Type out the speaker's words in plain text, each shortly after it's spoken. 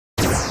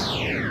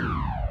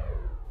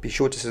Be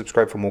sure to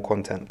subscribe for more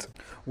content.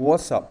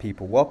 What's up,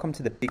 people? Welcome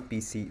to the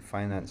BigBC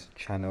Finance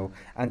Channel,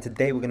 and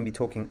today we're going to be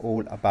talking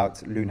all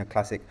about Luna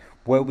Classic,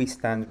 where we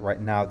stand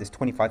right now, this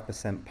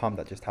 25% pump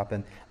that just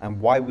happened, and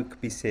why we could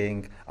be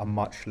seeing a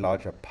much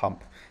larger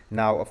pump.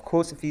 Now, of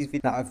course, if these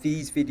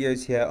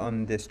videos here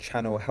on this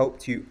channel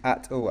helped you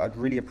at all, I'd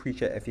really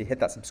appreciate it if you hit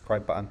that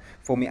subscribe button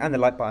for me and the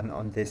like button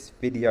on this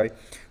video.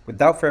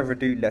 Without further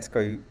ado,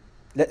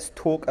 let's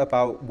talk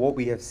about what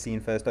we have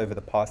seen first over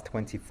the past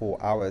 24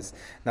 hours.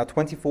 Now,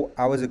 24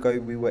 hours ago,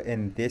 we were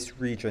in this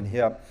region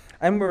here,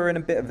 and we're in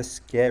a bit of a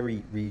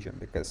scary region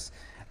because,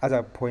 as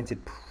I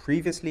pointed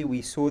previously,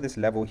 we saw this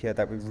level here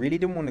that we really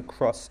didn't want to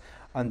cross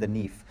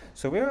underneath.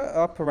 So we're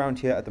up around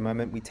here at the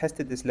moment. We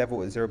tested this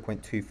level at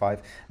 0.25.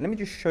 And let me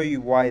just show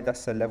you why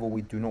that's a level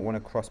we do not want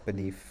to cross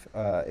beneath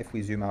if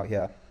we zoom out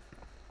here.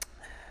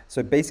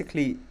 So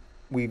basically,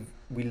 we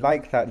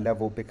like that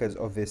level because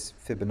of this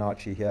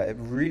Fibonacci here. It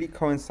really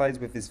coincides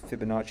with this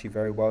Fibonacci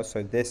very well.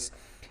 So this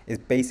is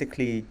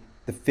basically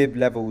the fib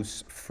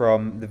levels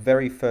from the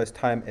very first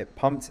time it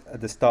pumped at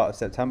the start of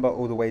September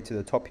all the way to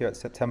the top here at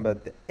September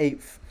the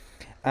 8th.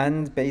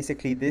 And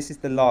basically this is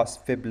the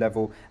last fib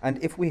level,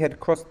 and if we had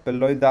crossed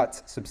below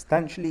that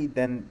substantially,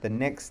 then the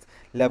next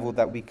level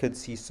that we could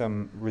see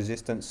some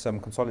resistance, some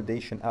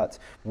consolidation at,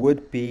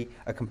 would be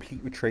a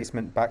complete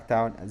retracement back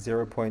down at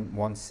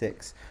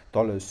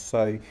 $0.16.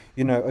 So,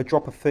 you know, a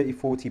drop of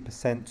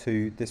 30-40%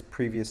 to this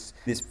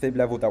fib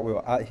level that we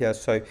were at here.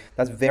 So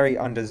that's very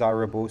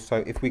undesirable.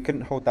 So if we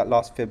couldn't hold that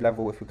last fib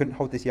level, if we couldn't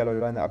hold this yellow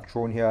line that I've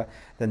drawn here,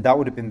 then that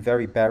would have been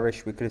very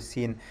bearish. We could have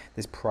seen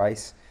this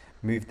price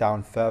move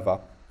down further.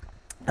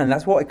 And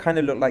that's what it kind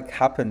of looked like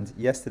happened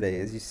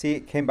yesterday. As you see,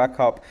 it came back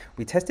up.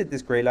 We tested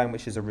this gray line,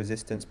 which is a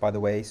resistance, by the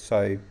way.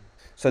 So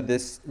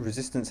this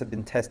resistance had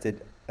been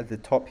tested at the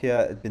top here,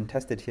 it had been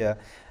tested here,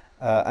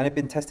 and it had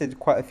been tested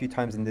quite a few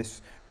times in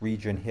this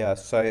region here.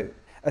 So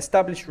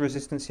established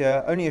resistance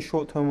here, only a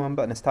short-term one,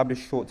 but an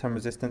established short-term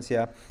resistance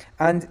here.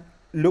 And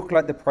looked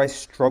like the price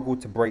struggled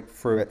to break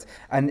through it,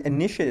 and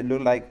initially it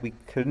looked like we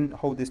couldn't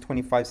hold this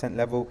 25-cent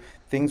level.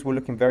 Things were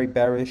looking very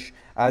bearish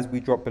as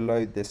we dropped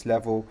below this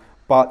level,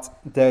 but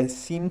there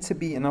seemed to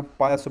be enough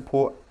buyer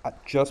support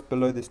at just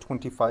below this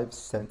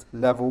 25-cent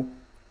level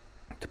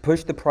to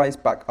push the price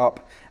back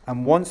up.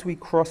 And once we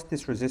crossed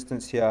this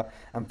resistance here,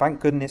 and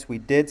thank goodness we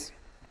did,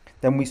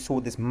 then we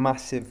saw this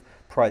massive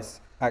price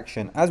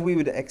action, as we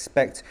would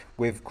expect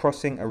with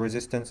crossing a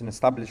resistance, an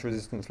established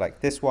resistance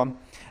like this one.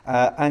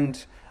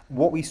 And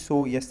what we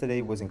saw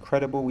yesterday was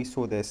incredible. We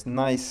saw this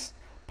nice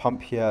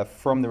pump here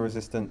from the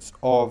resistance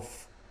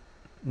of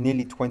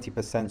nearly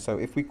 20%. So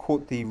if we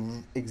caught the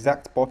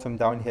exact bottom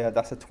down here,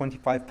 that's a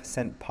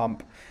 25%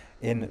 pump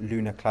in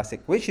Luna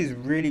Classic, which is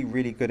really,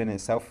 really good in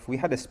itself. If we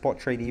had a spot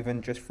trade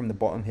even just from the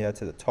bottom here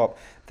to the top,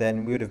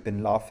 then we would have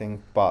been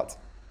laughing, but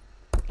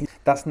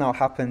that's now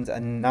happened,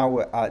 and now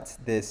we're at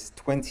this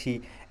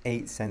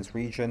 28 cents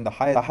region. The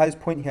highest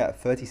point here at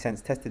 30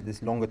 cents tested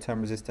this longer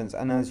term resistance,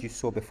 and as you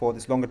saw before,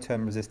 this longer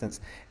term resistance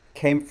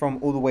came from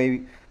all the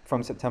way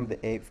from September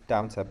the 8th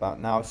down to about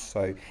now.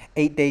 So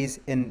 8 days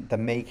in the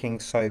making.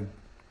 So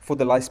for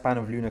the lifespan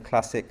of Luna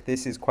Classic,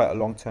 this is quite a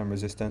long-term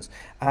resistance,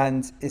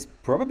 and it's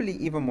probably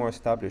even more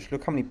established.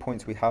 Look how many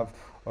points we have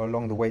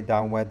along the way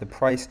down where the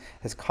price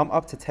has come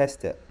up to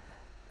test it.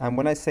 And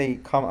when I say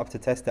come up to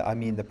test it, I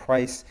mean the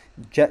price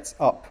jets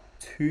up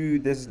to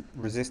this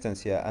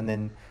resistance here and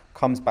then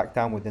comes back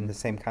down within the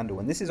same candle.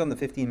 And this is on the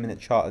 15-minute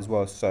chart as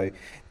well. So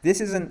this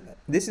isn't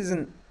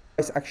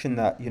price action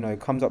that, you know,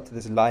 comes up to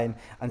this line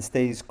and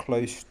stays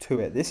close to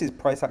it. This is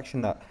price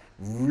action that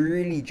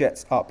really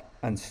jets up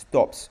and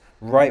stops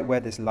right where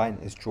this line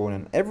is drawn.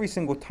 And every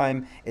single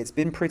time it's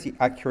been pretty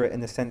accurate in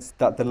the sense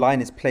that the line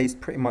is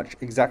placed pretty much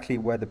exactly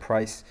where the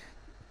price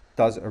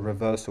does a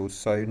reversal.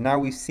 So now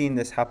we've seen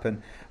this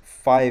happen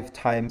 5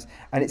 times,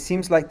 and it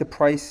seems like the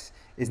price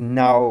is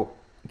now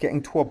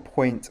getting to a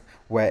point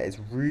where it's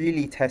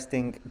really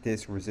testing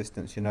this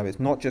resistance. You know, it's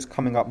not just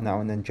coming up now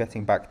and then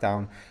jetting back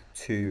down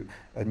to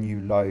a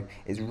new low.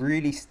 It's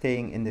really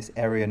staying in this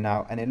area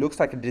now, and it looks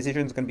like a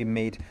decision is going to be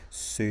made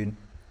soon.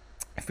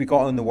 If we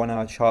got on the 1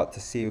 hour chart to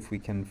see if we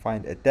can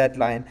find a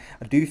deadline,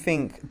 I do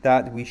think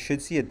that we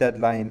should see a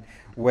deadline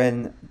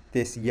when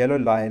this yellow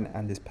line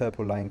and this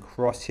purple line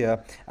cross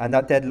here, and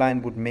that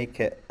deadline would make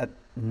it at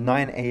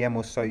 9 a.m.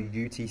 or so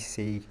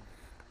UTC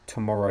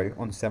tomorrow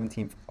on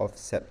 17th of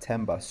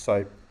September.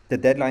 So the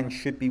deadline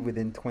should be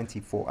within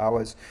 24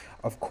 hours.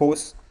 Of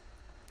course,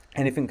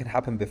 anything can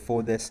happen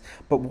before this,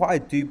 but what I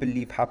do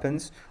believe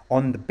happens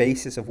on the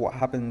basis of what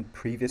happened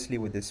previously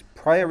with this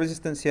prior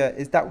resistance here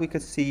is that we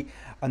could see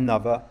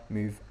another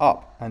move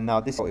up. And now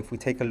this, if we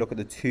take a look at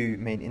the 2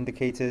 main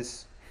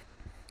indicators,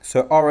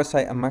 so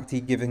RSI and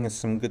MACD giving us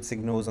some good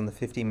signals on the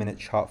 15-minute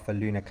chart for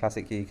Luna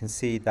Classic. Here you can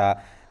see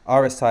that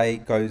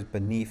RSI goes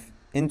beneath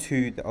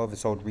into the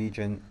oversold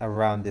region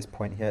around this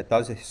point here. It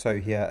does so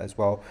here as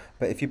well,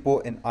 but if you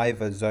bought in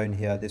either zone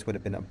here, this would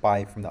have been a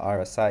buy from the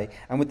RSI,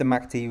 and with the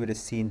MACD you would have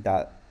seen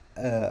that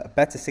a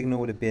better signal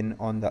would have been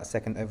on that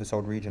second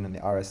oversold region in the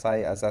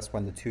RSI, as that's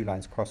when the 2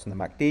 lines cross on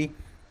the MACD.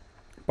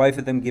 Both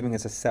of them giving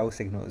us a sell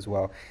signal as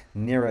well,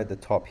 nearer the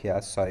top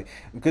here. So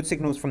good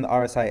signals from the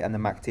RSI and the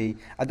MACD.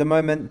 At the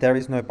moment, there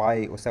is no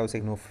buy or sell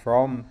signal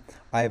from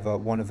either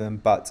one of them,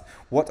 but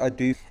what I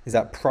do is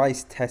that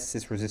price tests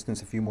this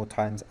resistance a few more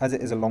times, as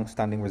it is a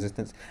long-standing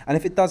resistance. And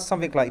if it does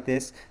something like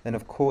this, then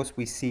of course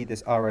we see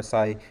this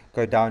RSI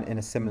go down in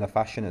a similar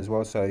fashion as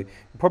well. So you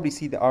probably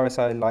see the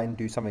RSI line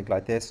do something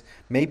like this,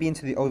 maybe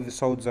into the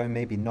oversold zone,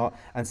 maybe not.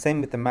 And same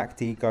with the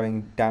MACD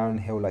going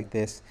downhill like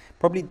this,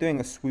 probably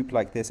doing a swoop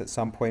like this at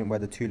some point where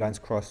the two lines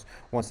cross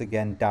once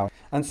again down.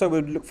 And so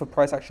we'll look for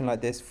price action like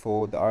this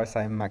for the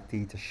RSI and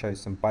MACD to show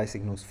some buy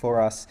signals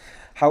for us.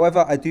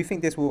 However, I do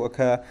think this will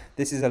occur.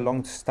 This is a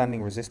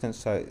long-standing resistance,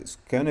 so it's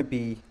going to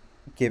be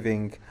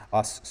giving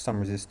us some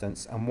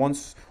resistance. And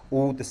once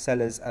all the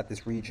sellers at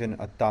this region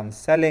are done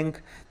selling,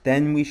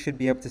 then we should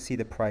be able to see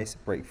the price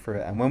break through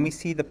it. And when we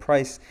see the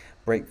price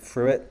break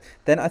through it,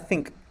 then I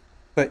think,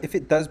 but if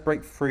it does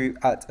break through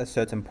at a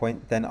certain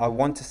point, then I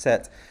want to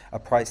set a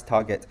price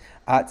target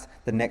at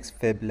the next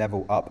fib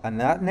level up. And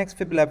that next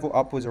fib level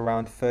up was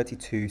around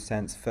 32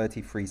 cents,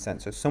 33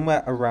 cents. So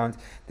somewhere around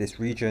this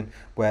region,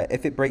 where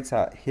if it breaks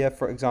out here,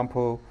 for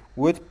example,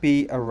 would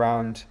be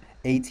around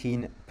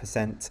 18%,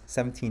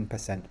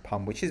 17%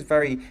 pump, which is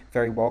very,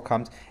 very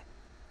welcomed.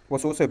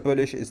 What's also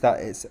bullish is that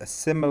it's a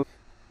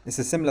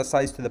similar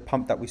size to the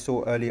pump that we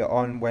saw earlier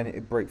on when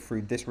it broke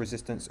through this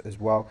resistance as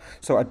well.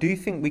 So I do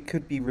think we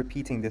could be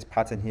repeating this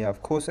pattern here.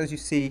 Of course, as you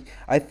see,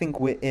 I think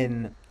we're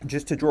in,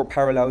 just to draw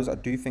parallels, I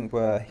do think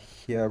we're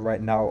here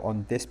right now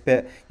on this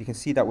bit. You can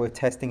see that we're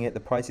testing it. The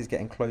price is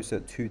getting closer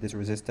to this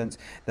resistance.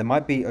 There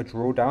might be a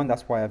drawdown.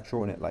 That's why I've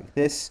drawn it like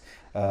this,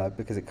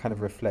 because it kind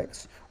of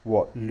reflects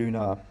what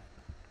Luna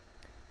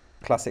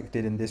Classic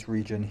did in this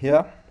region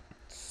here.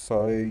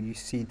 So you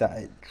see that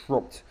it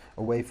dropped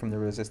away from the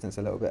resistance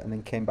a little bit and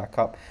then came back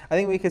up. I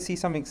think we could see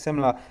something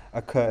similar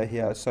occur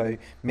here. So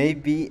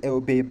maybe it will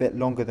be a bit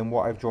longer than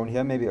what I've drawn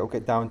here. Maybe it will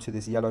get down to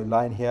this yellow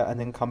line here and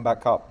then come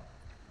back up.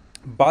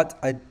 But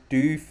I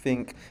do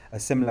think a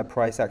similar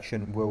price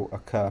action will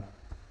occur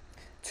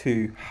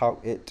to how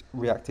it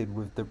reacted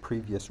with the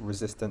previous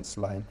resistance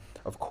line.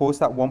 Of course,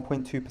 that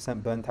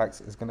 1.2% burn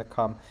tax is going to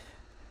come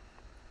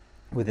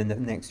within the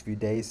next few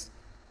days.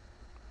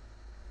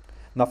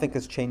 Nothing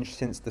has changed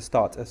since the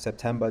start of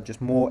September,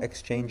 just more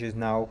exchanges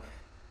now.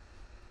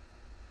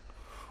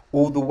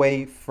 All the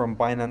way from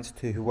Binance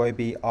to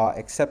Huobi are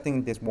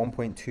accepting this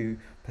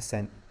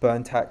 1.2%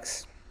 burn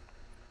tax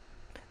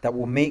that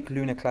will make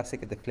Luna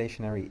Classic a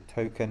deflationary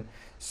token.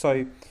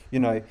 So, you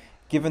know,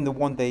 given the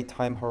 1 day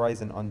time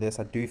horizon on this,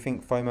 I do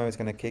think FOMO is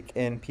going to kick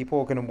in. People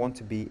are going to want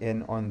to be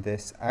in on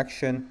this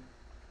action.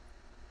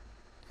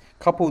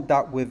 Coupled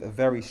that with a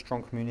very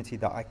strong community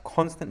that I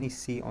constantly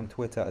see on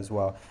Twitter as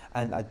well.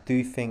 And I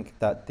do think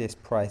that this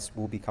price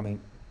will be coming.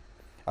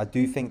 I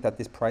do think that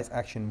this price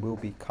action will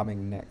be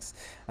coming next.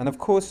 And of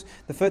course,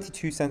 the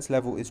 32 cents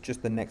level is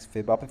just the next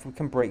fib up. If we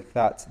can break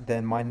that,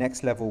 then my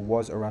next level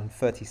was around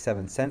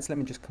 37 cents. Let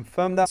me just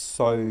confirm that.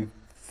 So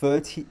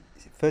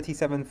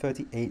 37,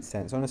 38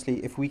 cents.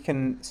 Honestly, if we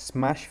can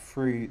smash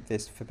through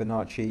this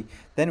Fibonacci,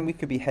 then we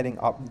could be heading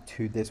up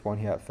to this one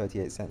here at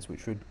 38 cents,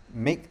 which would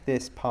make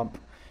this pump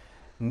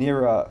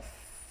nearer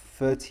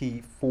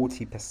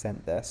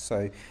 30-40% there.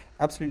 So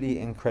absolutely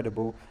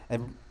incredible.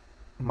 And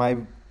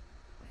my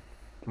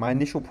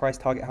initial price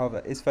target,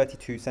 however, is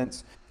 32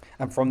 cents,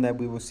 and from there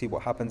we will see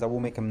what happens. I will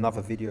make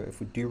another video if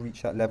we do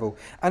reach that level.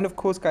 And of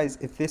course, guys,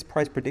 if this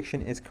price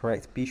prediction is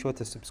correct, be sure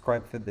to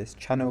subscribe for this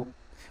channel.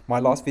 My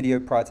last video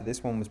prior to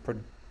this one was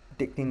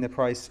predicting the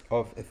price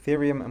of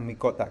Ethereum, and we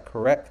got that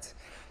correct.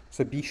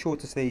 So be sure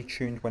to stay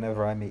tuned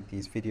whenever I make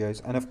these videos.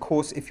 And of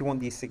course, if you want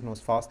these signals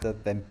faster,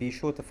 then be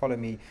sure to follow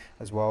me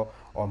as well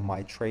on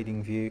my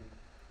TradingView.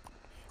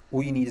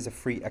 All you need is a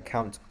free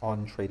account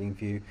on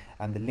TradingView,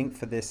 and the link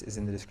for this is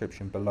in the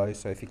description below.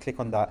 So if you click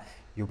on that,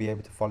 you'll be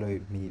able to follow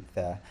me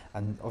there.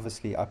 And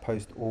obviously I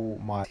post all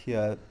my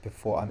here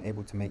before I'm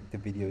able to make the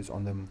videos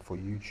on them for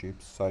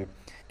YouTube. So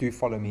do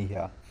follow me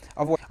here.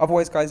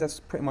 Otherwise, guys, that's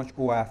pretty much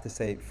all I have to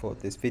say for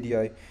this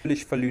video.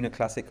 Bullish for Luna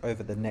Classic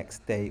over the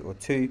next day or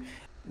two.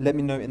 Let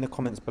me know in the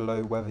comments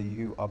below whether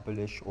you are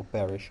bullish or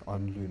bearish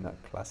on Luna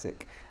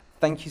Classic.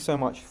 Thank you so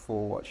much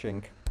for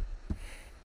watching.